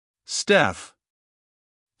Steph.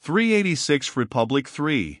 386 Republic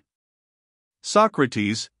 3.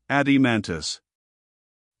 Socrates, Adimantus.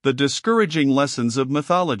 The discouraging lessons of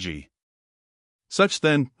mythology. Such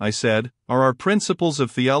then, I said, are our principles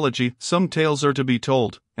of theology. Some tales are to be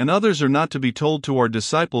told, and others are not to be told to our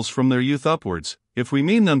disciples from their youth upwards, if we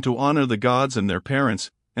mean them to honor the gods and their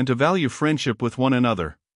parents, and to value friendship with one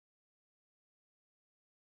another.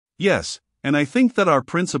 Yes, and I think that our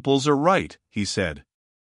principles are right, he said.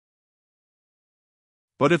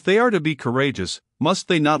 But if they are to be courageous, must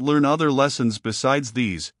they not learn other lessons besides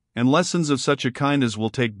these, and lessons of such a kind as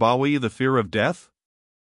will take away the fear of death?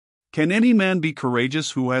 Can any man be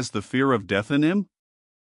courageous who has the fear of death in him?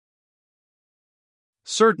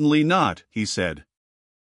 Certainly not, he said.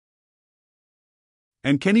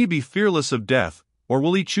 And can he be fearless of death, or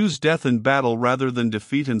will he choose death in battle rather than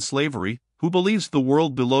defeat in slavery, who believes the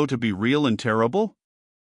world below to be real and terrible?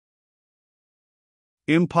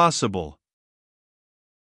 Impossible.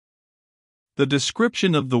 The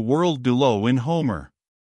description of the world below in Homer.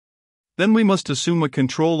 Then we must assume a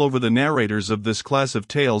control over the narrators of this class of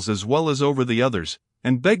tales as well as over the others,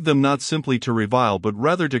 and beg them not simply to revile but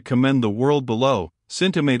rather to commend the world below,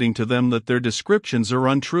 intimating to them that their descriptions are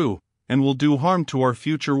untrue, and will do harm to our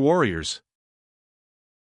future warriors.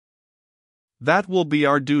 That will be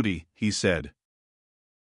our duty, he said.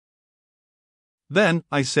 Then,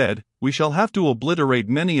 I said, we shall have to obliterate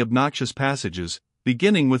many obnoxious passages,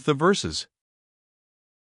 beginning with the verses.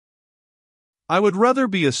 I would rather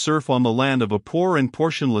be a serf on the land of a poor and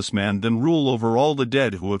portionless man than rule over all the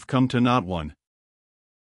dead who have come to not one.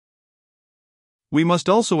 We must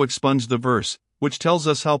also expunge the verse, which tells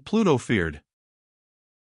us how Plato feared.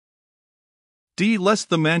 Lest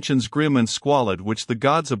the mansions grim and squalid which the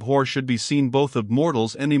gods abhor should be seen both of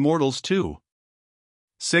mortals and immortals too.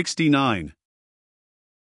 69.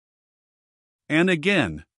 And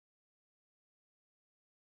again.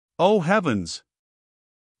 O heavens!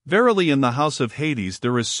 Verily in the house of Hades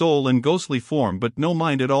there is soul and ghostly form but no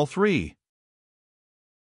mind at all three.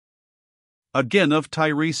 Again of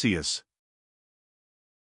Tiresias.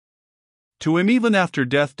 To him even after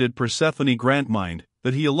death did Persephone grant mind,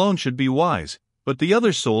 that he alone should be wise, but the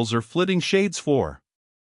other souls are flitting shades for.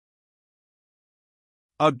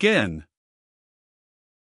 Again.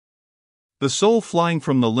 The soul flying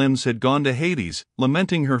from the limbs had gone to Hades,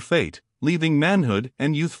 lamenting her fate, leaving manhood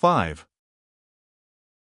and youth 5.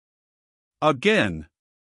 Again.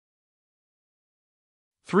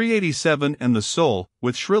 387 And the soul,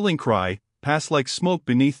 with shrilling cry, passed like smoke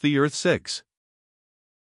beneath the earth 6.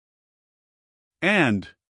 And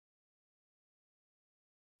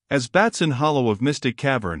as bats in hollow of mystic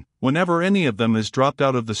cavern, whenever any of them is dropped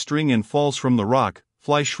out of the string and falls from the rock,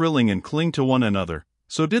 fly shrilling and cling to one another,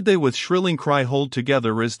 so did they with shrilling cry hold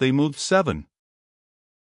together as they moved 7.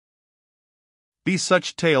 Be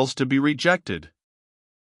such tales to be rejected.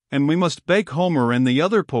 And we must beg Homer and the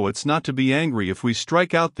other poets not to be angry if we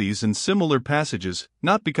strike out these and similar passages,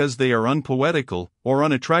 not because they are unpoetical or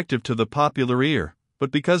unattractive to the popular ear,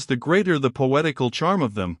 but because the greater the poetical charm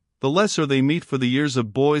of them, the less are they meet for the ears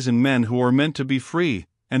of boys and men who are meant to be free,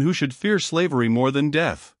 and who should fear slavery more than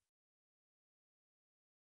death.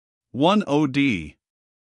 1 OD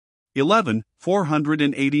 11,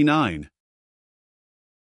 489.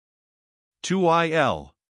 2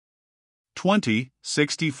 IL 20,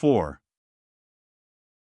 64.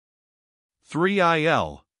 3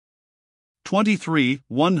 IL 23,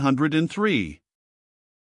 103.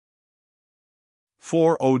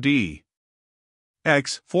 4 OD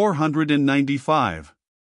X 495.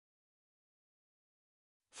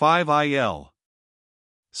 5 IL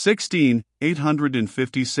 16,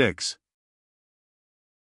 856.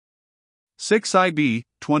 6 IB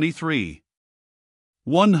 23.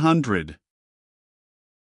 100.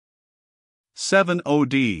 7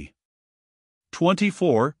 OD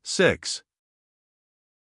 24, 6.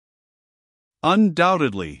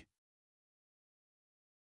 Undoubtedly.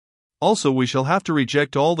 Also we shall have to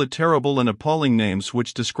reject all the terrible and appalling names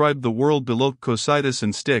which describe the world below: Cocytus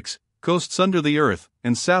and Styx, coasts under the earth,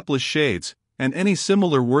 and sapless shades, and any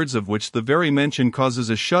similar words of which the very mention causes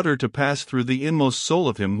a shudder to pass through the inmost soul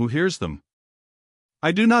of him who hears them.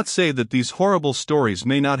 I do not say that these horrible stories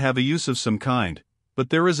may not have a use of some kind, but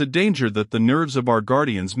there is a danger that the nerves of our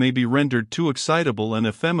guardians may be rendered too excitable and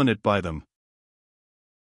effeminate by them.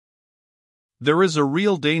 There is a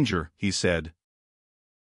real danger, he said.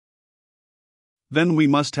 Then we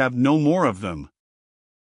must have no more of them.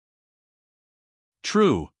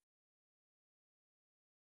 True.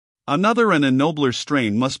 Another and a nobler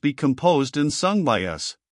strain must be composed and sung by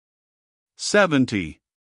us. 70.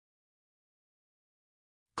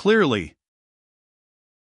 Clearly.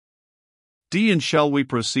 D. And shall we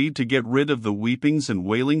proceed to get rid of the weepings and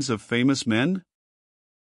wailings of famous men?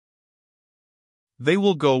 They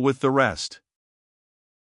will go with the rest.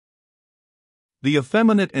 The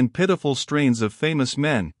effeminate and pitiful strains of famous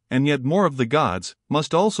men, and yet more of the gods,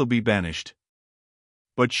 must also be banished.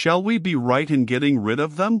 But shall we be right in getting rid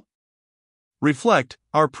of them? Reflect,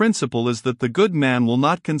 our principle is that the good man will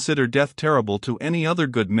not consider death terrible to any other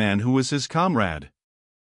good man who is his comrade.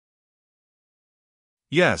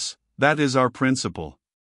 Yes, that is our principle.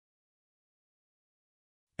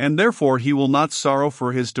 And therefore he will not sorrow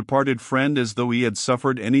for his departed friend as though he had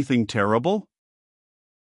suffered anything terrible?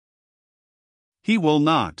 He will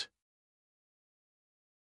not.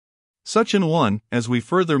 Such an one, as we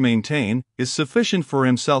further maintain, is sufficient for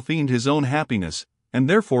himself and his own happiness, and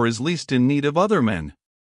therefore is least in need of other men.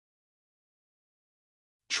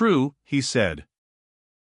 True, he said.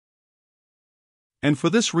 And for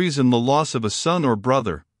this reason the loss of a son or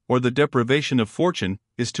brother, or the deprivation of fortune,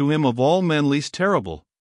 is to him of all men least terrible.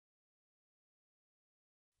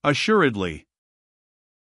 Assuredly.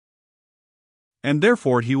 And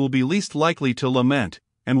therefore he will be least likely to lament,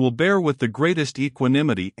 and will bear with the greatest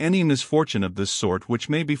equanimity any misfortune of this sort which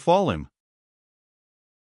may befall him.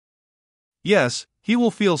 Yes, he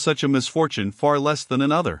will feel such a misfortune far less than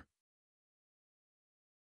another.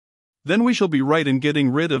 Then we shall be right in getting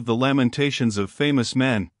rid of the lamentations of famous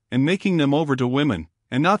men, and making them over to women,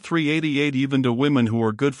 and not 388 even to women who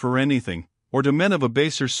are good for anything, or to men of a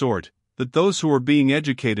baser sort, that those who are being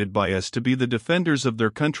educated by us to be the defenders of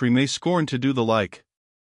their country may scorn to do the like.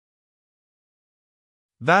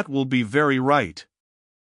 That will be very right.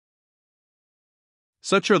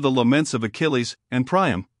 Such are the laments of Achilles and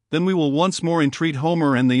Priam. Then we will once more entreat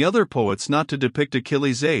Homer and the other poets not to depict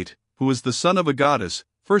Achilles 8, who is the son of a goddess,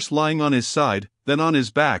 first lying on his side, then on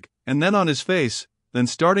his back, and then on his face, then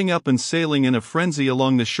starting up and sailing in a frenzy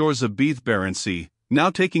along the shores of Beath Sea, now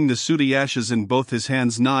taking the sooty ashes in both his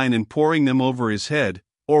hands 9 and pouring them over his head,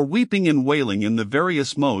 or weeping and wailing in the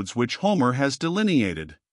various modes which Homer has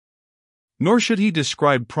delineated. Nor should he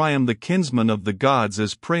describe Priam the kinsman of the gods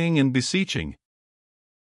as praying and beseeching,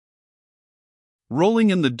 rolling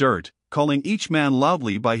in the dirt, calling each man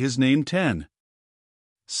loudly by his name 10.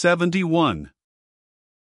 71.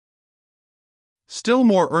 Still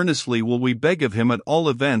more earnestly will we beg of him at all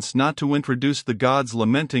events not to introduce the gods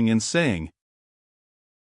lamenting and saying,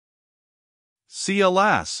 "See,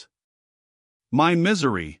 alas! My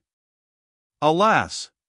misery!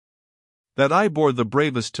 Alas! That I bore the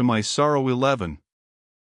bravest to my sorrow 11.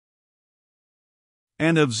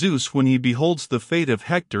 And of Zeus when he beholds the fate of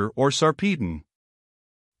Hector or Sarpedon."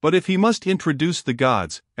 But if he must introduce the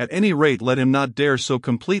gods, at any rate let him not dare so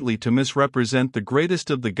completely to misrepresent the greatest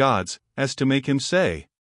of the gods, as to make him say,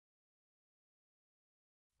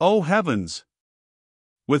 "O heavens!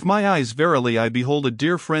 With my eyes verily I behold a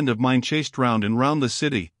dear friend of mine chased round and round the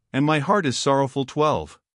city, and my heart is sorrowful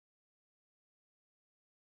 12.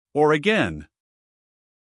 Or again,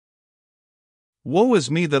 "Woe is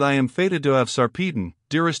me that I am fated to have Sarpedon,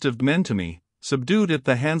 dearest of men to me, subdued at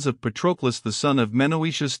the hands of Patroclus the son of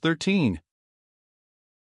Menoetius 13.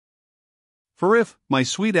 For if, my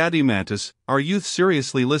sweet Adimantus, our youth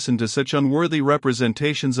seriously listened to such unworthy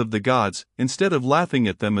representations of the gods, instead of laughing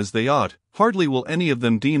at them as they ought, hardly will any of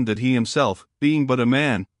them deem that he himself, being but a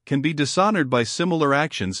man, can be dishonored by similar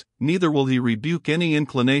actions, neither will he rebuke any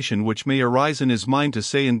inclination which may arise in his mind to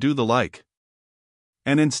say and do the like.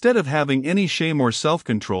 And instead of having any shame or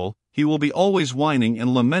self-control, he will be always whining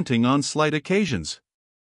and lamenting on slight occasions.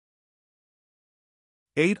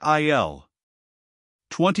 8 IL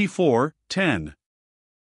 24, 10.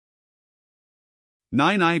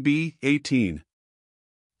 9 IB 18.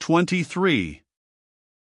 23.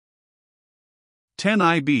 10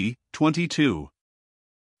 IB 22.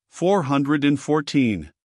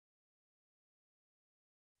 414.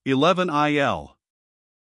 11 IL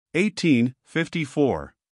 18,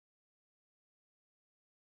 54.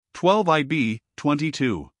 12 IB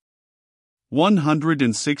 22.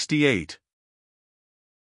 168.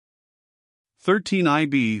 13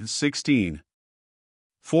 IB 16.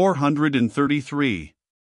 433.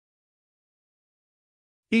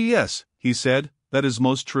 Yes, he said, that is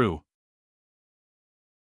most true.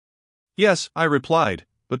 Yes, I replied,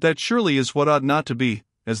 but that surely is what ought not to be,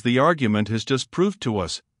 as the argument has just proved to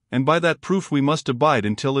us, and by that proof we must abide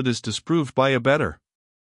until it is disproved by a better.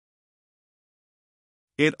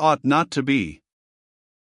 It ought not to be.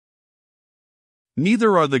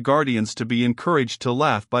 Neither are the guardians to be encouraged to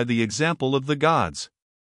laugh by the example of the gods.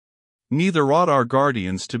 Neither ought our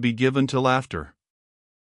guardians to be given to laughter.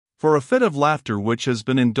 For a fit of laughter which has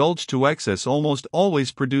been indulged to excess almost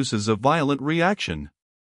always produces a violent reaction.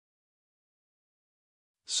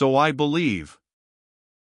 so I believe.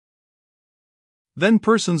 Then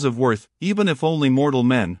persons of worth, even if only mortal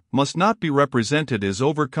men, must not be represented as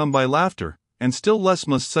overcome by laughter, and still less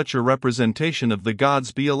must such a representation of the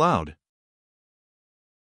gods be allowed.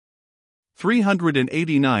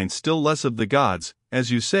 389 Still less of the gods, as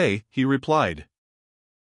you say, he replied.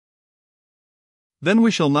 Then we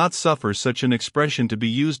shall not suffer such an expression to be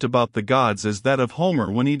used about the gods as that of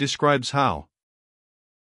Homer when he describes how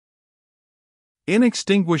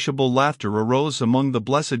inextinguishable laughter arose among the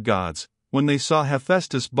blessed gods, when they saw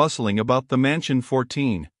Hephaestus bustling about the mansion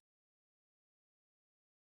 14.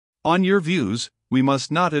 On your views, we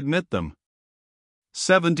must not admit them.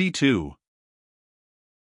 72.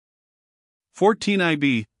 14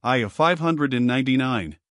 IB, I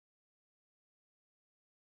 599.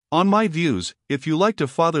 On my views, if you like to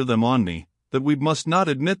father them on me, that we must not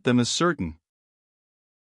admit them is certain.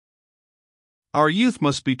 Our youth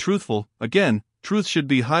must be truthful. Again, truth should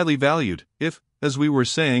be highly valued. If, as we were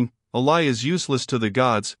saying, a lie is useless to the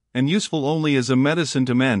gods, and useful only as a medicine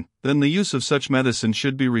to men, then the use of such medicine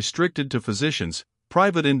should be restricted to physicians.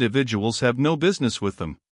 Private individuals have no business with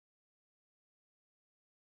them.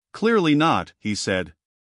 Clearly not, he said.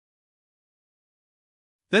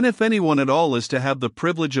 Then if anyone at all is to have the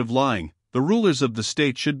privilege of lying, the rulers of the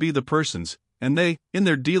state should be the persons, and they, in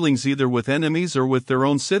their dealings either with enemies or with their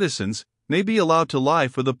own citizens, may be allowed to lie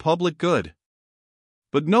for the public good.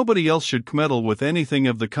 But nobody else should meddle with anything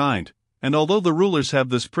of the kind, and although the rulers have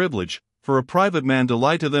this privilege, for a private man to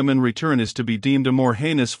lie to them in return is to be deemed a more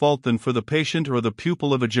heinous fault than for the patient or the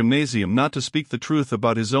pupil of a gymnasium not to speak the truth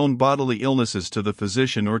about his own bodily illnesses to the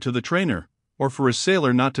physician or to the trainer, or for a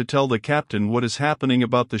sailor not to tell the captain what is happening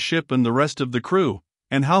about the ship and the rest of the crew,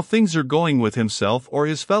 and how things are going with himself or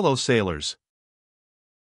his fellow sailors.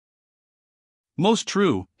 Most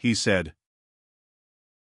true, he said.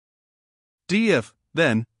 If,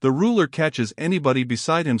 then, the ruler catches anybody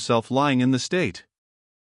beside himself lying in the state,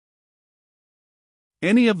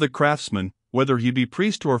 any of the craftsmen, whether he be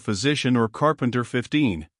priest or physician or carpenter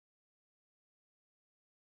 15,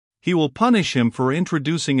 he will punish him for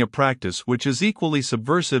introducing a practice which is equally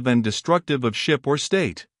subversive and destructive of ship or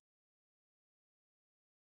state.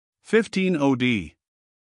 15 OD.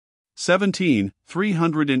 17,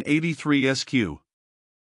 383 SQ.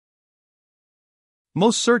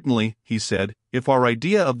 Most certainly, he said, if our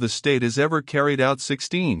idea of the state is ever carried out.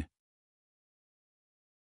 16.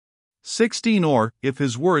 Or, if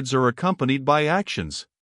his words are accompanied by actions.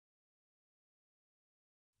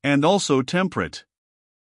 And also temperate.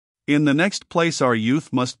 In the next place, our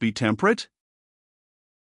youth must be temperate?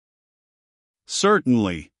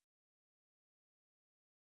 Certainly.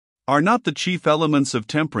 Are not the chief elements of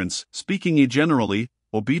temperance, speaking generally,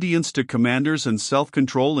 obedience to commanders and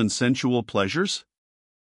self-control in sensual pleasures?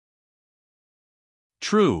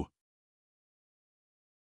 True.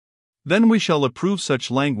 Then we shall approve such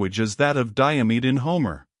language as that of Diomed in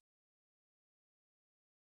Homer.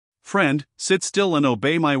 Friend, sit still and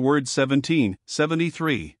obey my word. 17,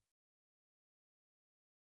 73.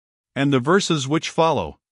 And the verses which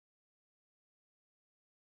follow.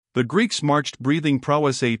 The Greeks marched breathing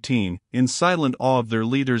prowess. 18, in silent awe of their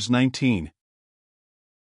leaders. 19.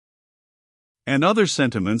 And other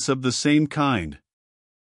sentiments of the same kind.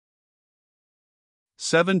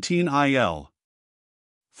 17 IL.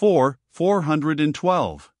 4,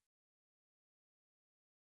 412.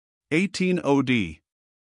 18 OD.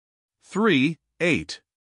 3, 8.